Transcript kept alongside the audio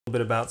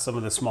bit about some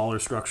of the smaller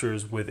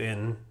structures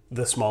within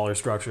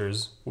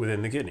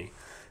the kidney.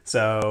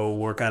 So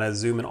we're kind of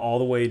zooming all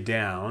the way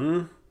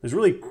down. There's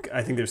really,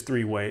 I think there's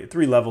three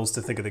levels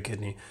to think of the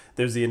kidney.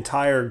 There's the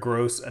entire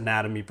gross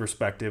anatomy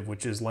perspective,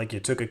 which is like you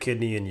took a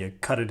kidney and you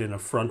cut it in a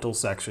frontal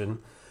section,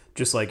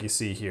 just like you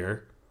see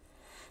here.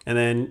 And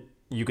then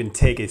you can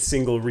take a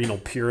single renal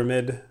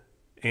pyramid,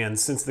 and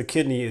since the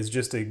kidney is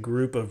just a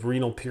group of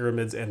renal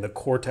pyramids and the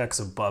cortex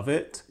above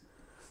it,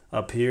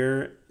 up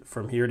here,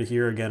 from here to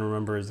here, again,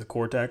 remember, is the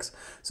cortex.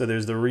 So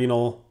there's the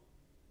renal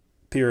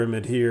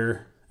pyramid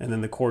here, and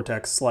then the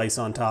cortex slice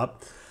on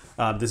top.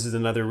 This is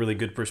another really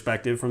good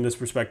perspective. From this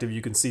perspective,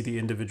 you can see the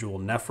individual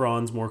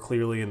nephrons more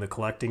clearly in the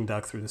collecting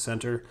duct through the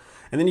center.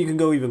 And then you can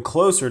go even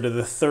closer to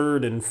the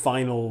third and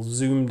final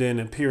zoomed in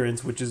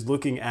appearance, which is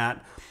looking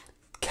at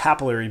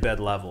capillary bed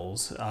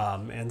levels.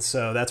 And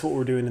so that's what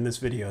we're doing in this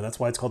video. That's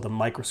why it's called the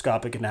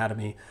microscopic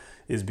anatomy,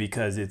 is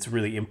because it's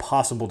really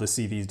impossible to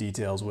see these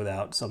details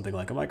without something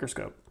like a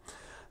microscope.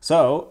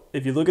 So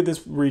if you look at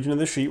this region of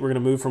the sheet, we're going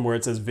to move from where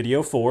it says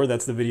video 4,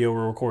 that's the video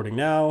we're recording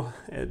now,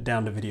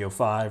 down to video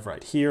 5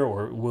 right here,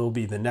 or it will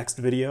be the next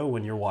video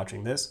when you're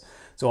watching this.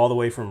 So all the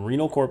way from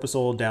renal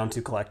corpuscle down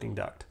to collecting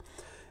duct.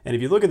 And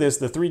if you look at this,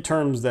 the three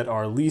terms that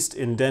are least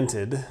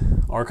indented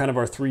are kind of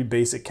our three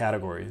basic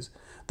categories: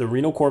 the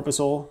renal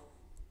corpuscle,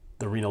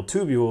 the renal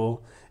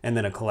tubule, and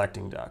then a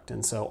collecting duct.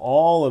 And so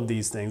all of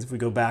these things, if we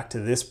go back to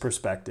this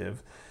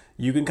perspective,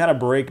 you can kind of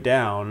break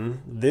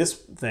down this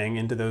thing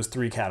into those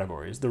three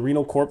categories. The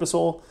renal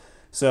corpuscle,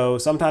 so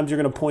sometimes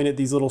you're going to point at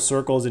these little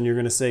circles and you're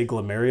going to say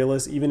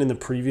glomerulus. Even in the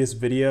previous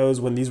videos,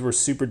 when these were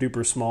super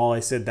duper small,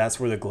 I said that's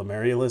where the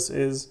glomerulus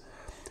is.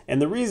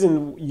 And the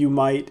reason you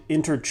might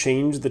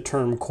interchange the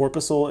term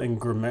corpuscle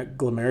and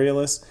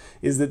glomerulus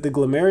is that the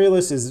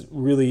glomerulus is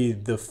really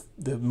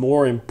the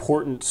more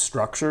important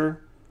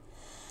structure.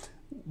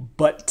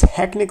 But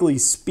technically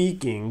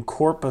speaking,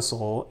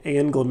 corpuscle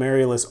and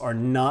glomerulus are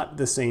not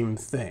the same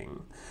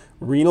thing.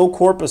 Renal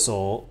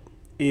corpuscle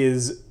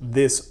is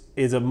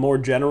a more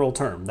general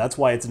term. That's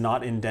why it's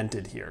not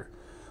indented here.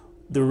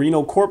 The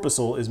renal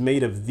corpuscle is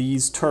made of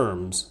these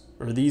terms,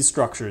 or these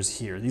structures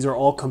here. These are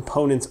all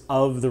components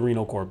of the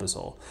renal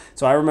corpuscle.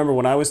 So I remember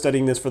when I was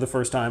studying this for the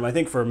first time, I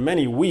think for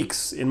many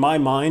weeks, in my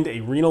mind,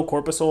 a renal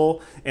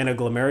corpuscle and a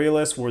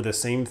glomerulus were the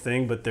same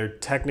thing, but they're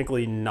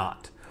technically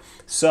not.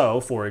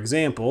 So, for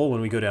example,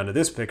 when we go down to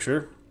this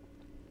picture,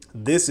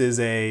 this is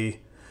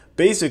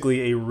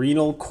basically a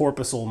renal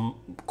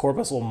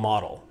corpuscle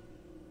model.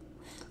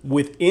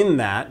 Within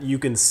that, you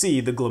can see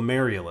the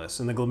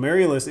glomerulus, and the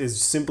glomerulus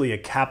is simply a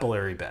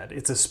capillary bed.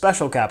 It's a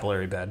special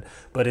capillary bed,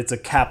 but it's a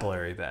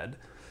capillary bed.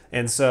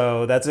 And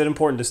so that's an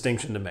important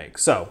distinction to make.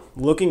 So,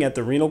 looking at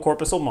the renal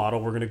corpuscle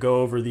model, we're going to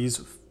go over these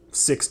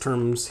 6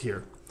 terms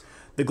here.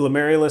 The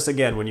glomerulus,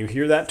 again, when you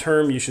hear that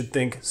term, you should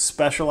think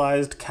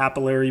specialized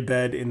capillary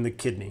bed in the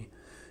kidney.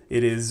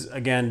 It is,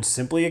 again,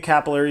 simply a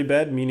capillary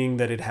bed, meaning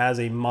that it has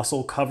a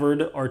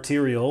muscle-covered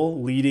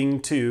arteriole leading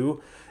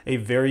to a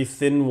very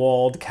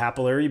thin-walled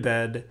capillary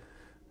bed,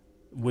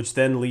 which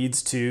then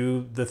leads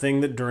to the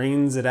thing that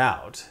drains it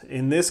out.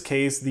 In this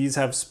case, these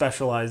have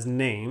specialized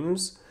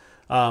names,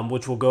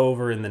 which we'll go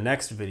over in the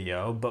next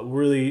video, but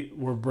really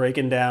we're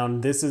breaking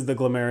down, this is the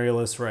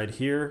glomerulus right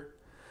here.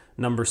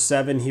 Number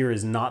 7 here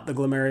is not the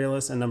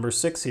glomerulus, and number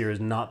 6 here is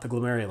not the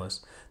glomerulus.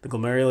 The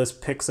glomerulus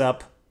picks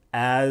up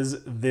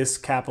as this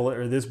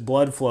this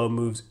blood flow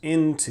moves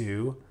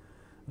into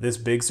this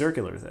big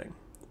circular thing.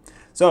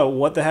 So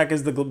what the heck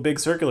is the big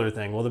circular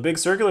thing? Well, the big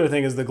circular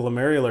thing is the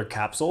glomerular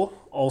capsule,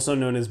 also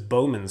known as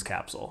Bowman's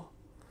capsule.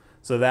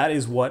 So that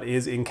is what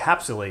is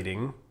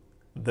encapsulating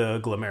the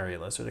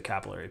glomerulus, or the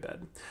capillary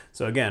bed.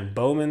 So again,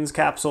 Bowman's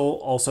capsule,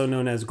 also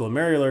known as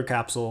glomerular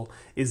capsule,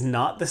 is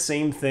not the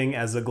same thing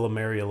as a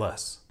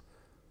glomerulus.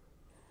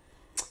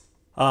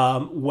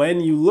 When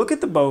you look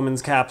at the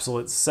Bowman's capsule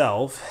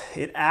itself,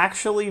 it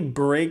actually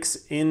breaks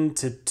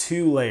into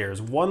 2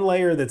 layers. One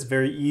layer that's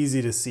very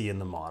easy to see in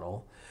the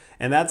model,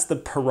 and that's the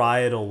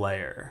parietal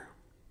layer.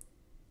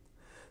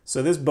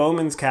 So this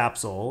Bowman's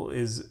capsule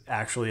is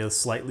actually a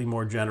slightly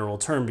more general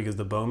term, because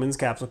the Bowman's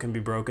capsule can be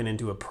broken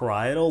into a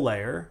parietal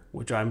layer,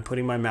 which I'm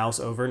putting my mouse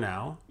over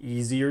now.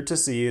 Easier to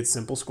see, it's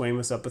simple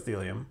squamous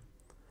epithelium.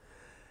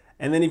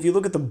 And then if you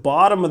look at the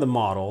bottom of the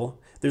model,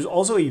 there's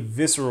also a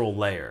visceral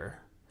layer,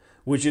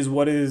 which is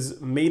what is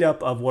made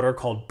up of what are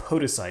called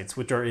podocytes,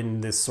 which are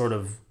in this sort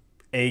of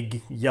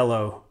egg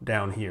yellow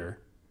down here.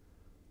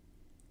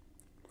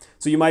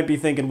 So you might be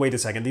thinking, wait a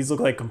second, these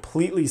look like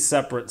completely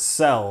separate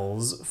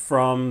cells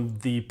from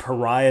the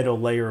parietal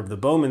layer of the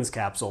Bowman's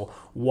capsule.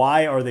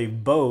 Why are they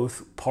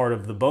both part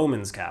of the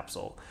Bowman's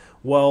capsule?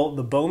 Well,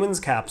 the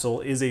Bowman's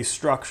capsule is a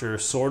structure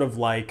sort of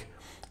like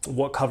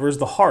what covers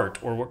the heart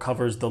or what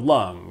covers the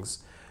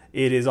lungs.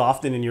 It is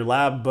often in your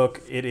lab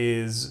book, it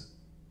is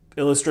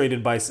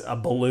illustrated by a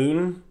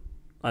balloon,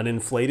 an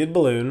inflated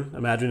balloon,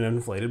 imagine an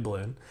inflated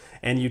balloon,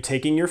 and you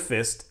taking your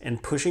fist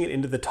and pushing it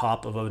into the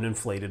top of an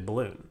inflated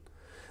balloon.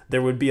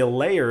 There would be a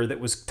layer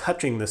that was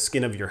touching the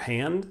skin of your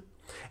hand,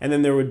 And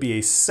then there would be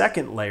a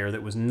second layer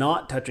that was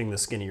not touching the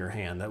skin of your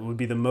hand. That would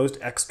be the most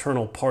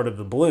external part of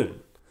the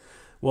balloon.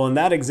 Well, in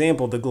that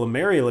example, the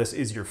glomerulus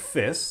is your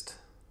fist.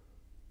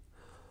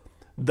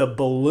 The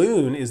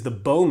balloon is the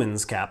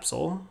Bowmans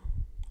capsule.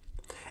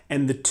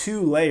 And the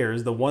two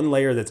layers, the one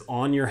layer that's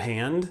on your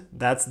hand,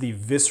 that's the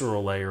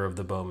visceral layer of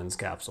the Bowmans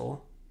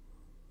capsule.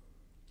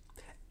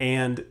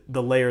 And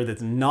the layer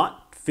that's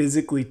not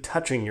physically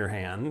touching your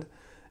hand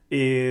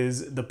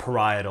is the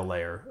parietal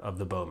layer of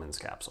the Bowmans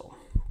capsule.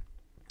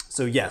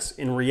 So yes,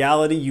 in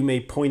reality, you may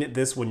point at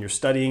this when you're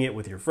studying it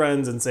with your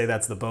friends and say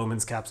that's the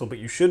Bowmans capsule, but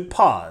you should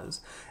pause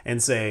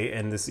and say,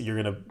 and this,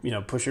 you're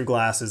gonna, push your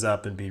glasses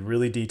up and be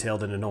really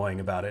detailed and annoying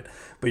about it,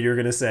 but you're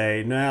gonna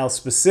say, now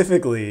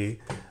specifically,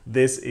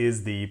 this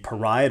is the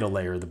parietal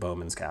layer of the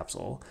Bowmans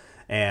capsule,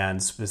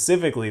 and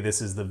specifically, this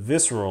is the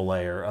visceral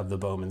layer of the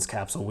Bowmans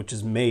capsule, which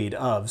is made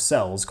of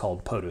cells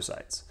called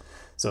podocytes.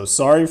 So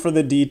sorry for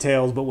the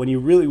details, but when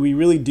we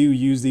really do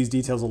use these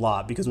details a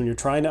lot, because when you're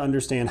trying to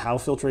understand how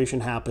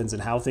filtration happens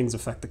and how things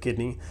affect the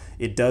kidney,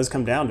 it does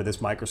come down to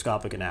this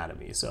microscopic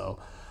anatomy. So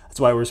that's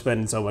why we're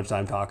spending so much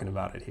time talking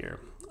about it here.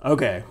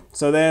 Okay,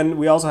 so then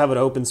we also have an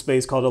open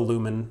space called a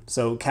lumen.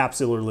 So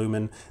capsular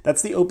lumen,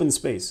 that's the open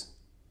space.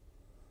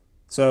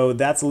 So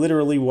that's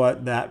literally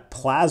what that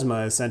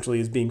plasma essentially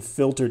is being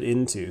filtered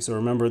into. So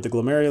remember, at the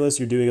glomerulus,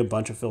 you're doing a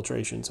bunch of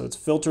filtration. So it's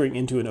filtering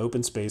into an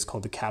open space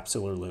called the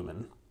capsular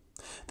lumen.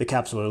 The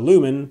capsular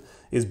lumen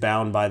is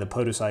bound by the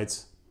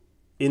podocytes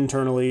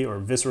internally or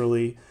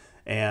viscerally,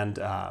 and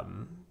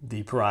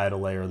the parietal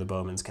layer of the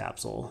Bowmans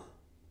capsule.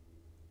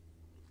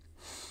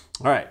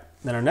 All right,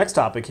 then our next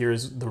topic here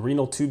is the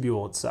renal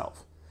tubule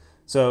itself.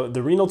 So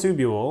the renal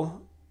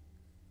tubule,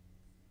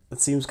 it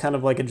seems kind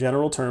of like a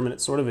general term, and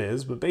it sort of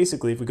is, but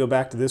basically if we go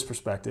back to this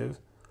perspective,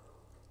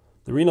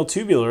 the renal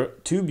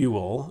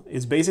tubule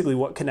is basically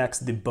what connects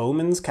the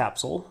Bowmans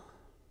capsule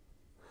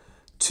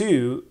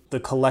to the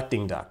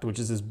collecting duct, which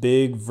is this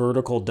big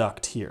vertical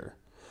duct here.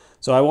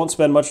 So I won't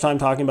spend much time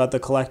talking about the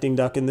collecting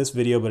duct in this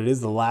video, but it is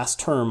the last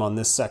term on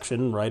this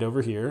section right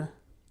over here.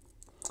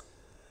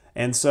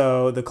 And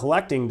so the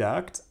collecting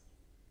duct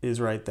is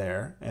right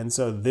there. And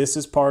so this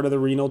is part of the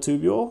renal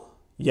tubule.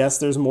 Yes,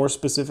 there's a more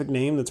specific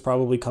name that's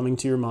probably coming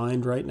to your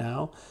mind right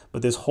now,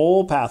 but this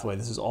whole pathway,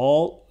 this is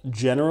all,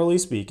 generally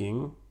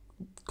speaking,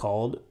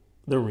 called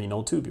the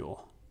renal tubule.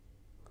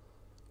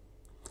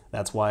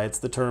 That's why it's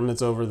the term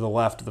that's over the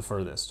left the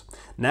furthest.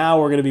 Now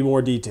we're going to be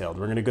more detailed.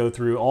 We're going to go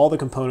through all the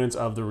components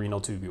of the renal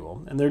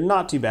tubule. And they're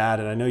not too bad,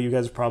 and I know you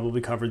guys have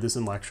probably covered this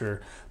in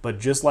lecture, but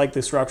just like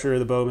the structure of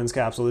the Bowmans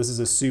capsule, this is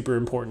a super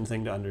important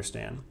thing to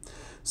understand.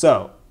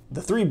 So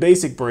the three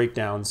basic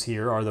breakdowns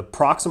here are the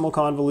proximal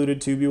convoluted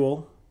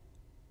tubule,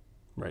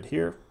 right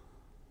here,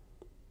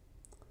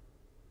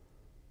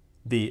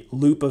 the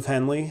loop of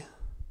Henle,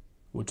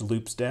 which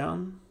loops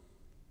down,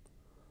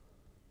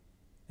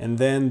 and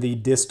then the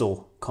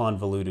distal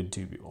convoluted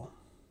tubule.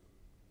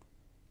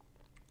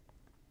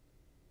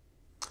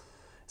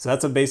 So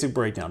that's a basic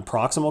breakdown.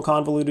 Proximal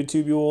convoluted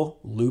tubule,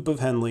 loop of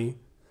Henle,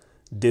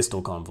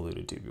 distal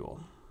convoluted tubule.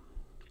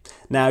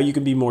 Now you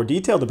can be more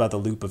detailed about the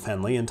loop of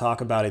Henle and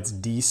talk about its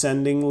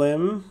descending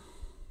limb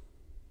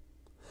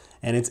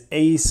and its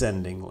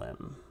ascending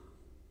limb.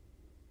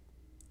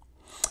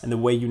 And the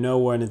way you know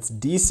when it's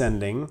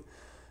descending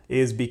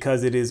is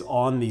because it is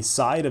on the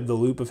side of the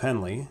loop of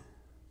Henle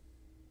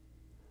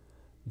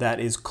that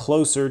is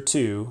closer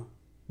to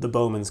the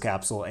Bowmans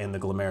capsule and the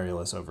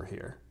glomerulus over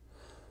here.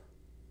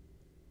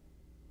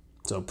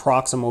 So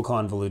proximal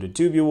convoluted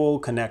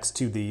tubule connects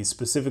to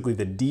specifically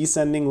the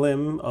descending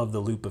limb of the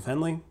loop of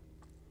Henle,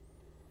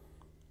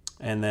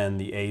 and then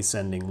the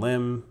ascending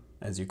limb,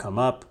 as you come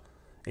up,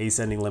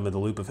 ascending limb of the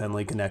loop of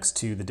Henle connects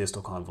to the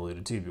distal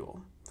convoluted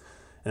tubule.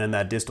 And then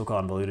that distal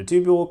convoluted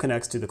tubule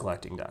connects to the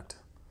collecting duct.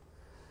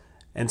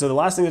 And so the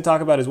last thing to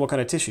talk about is what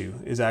kind of tissue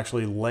is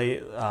actually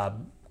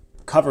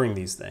covering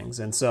these things.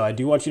 And so I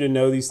do want you to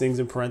know these things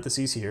in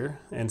parentheses here.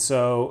 And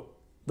so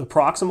the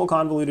proximal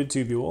convoluted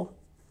tubule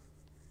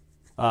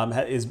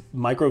is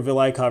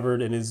microvilli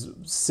covered and is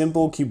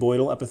simple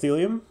cuboidal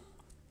epithelium.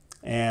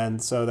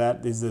 And so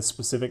that is the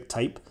specific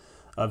type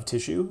of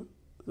tissue,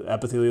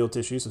 epithelial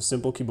tissue, so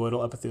simple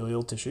cuboidal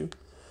epithelial tissue.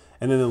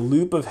 And then the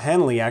loop of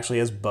Henle actually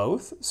has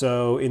both.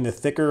 So in the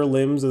thicker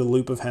limbs of the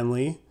loop of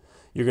Henle,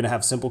 you're going to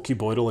have simple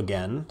cuboidal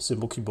again,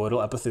 simple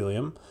cuboidal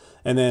epithelium.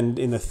 And then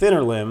in the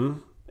thinner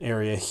limb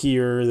area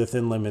here, the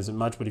thin limb isn't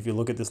much, but if you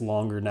look at this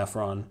longer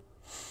nephron,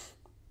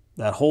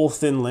 that whole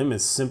thin limb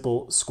is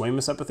simple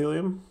squamous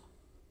epithelium.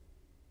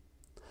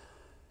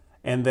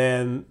 And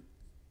then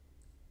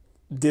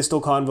distal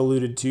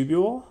convoluted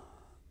tubule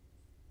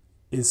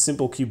is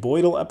simple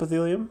cuboidal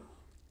epithelium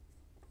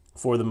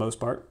for the most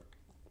part.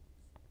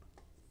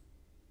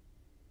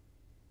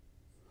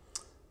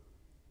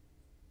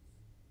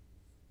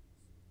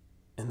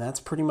 And that's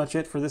pretty much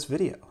it for this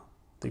video.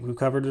 I think we've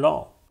covered it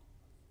all.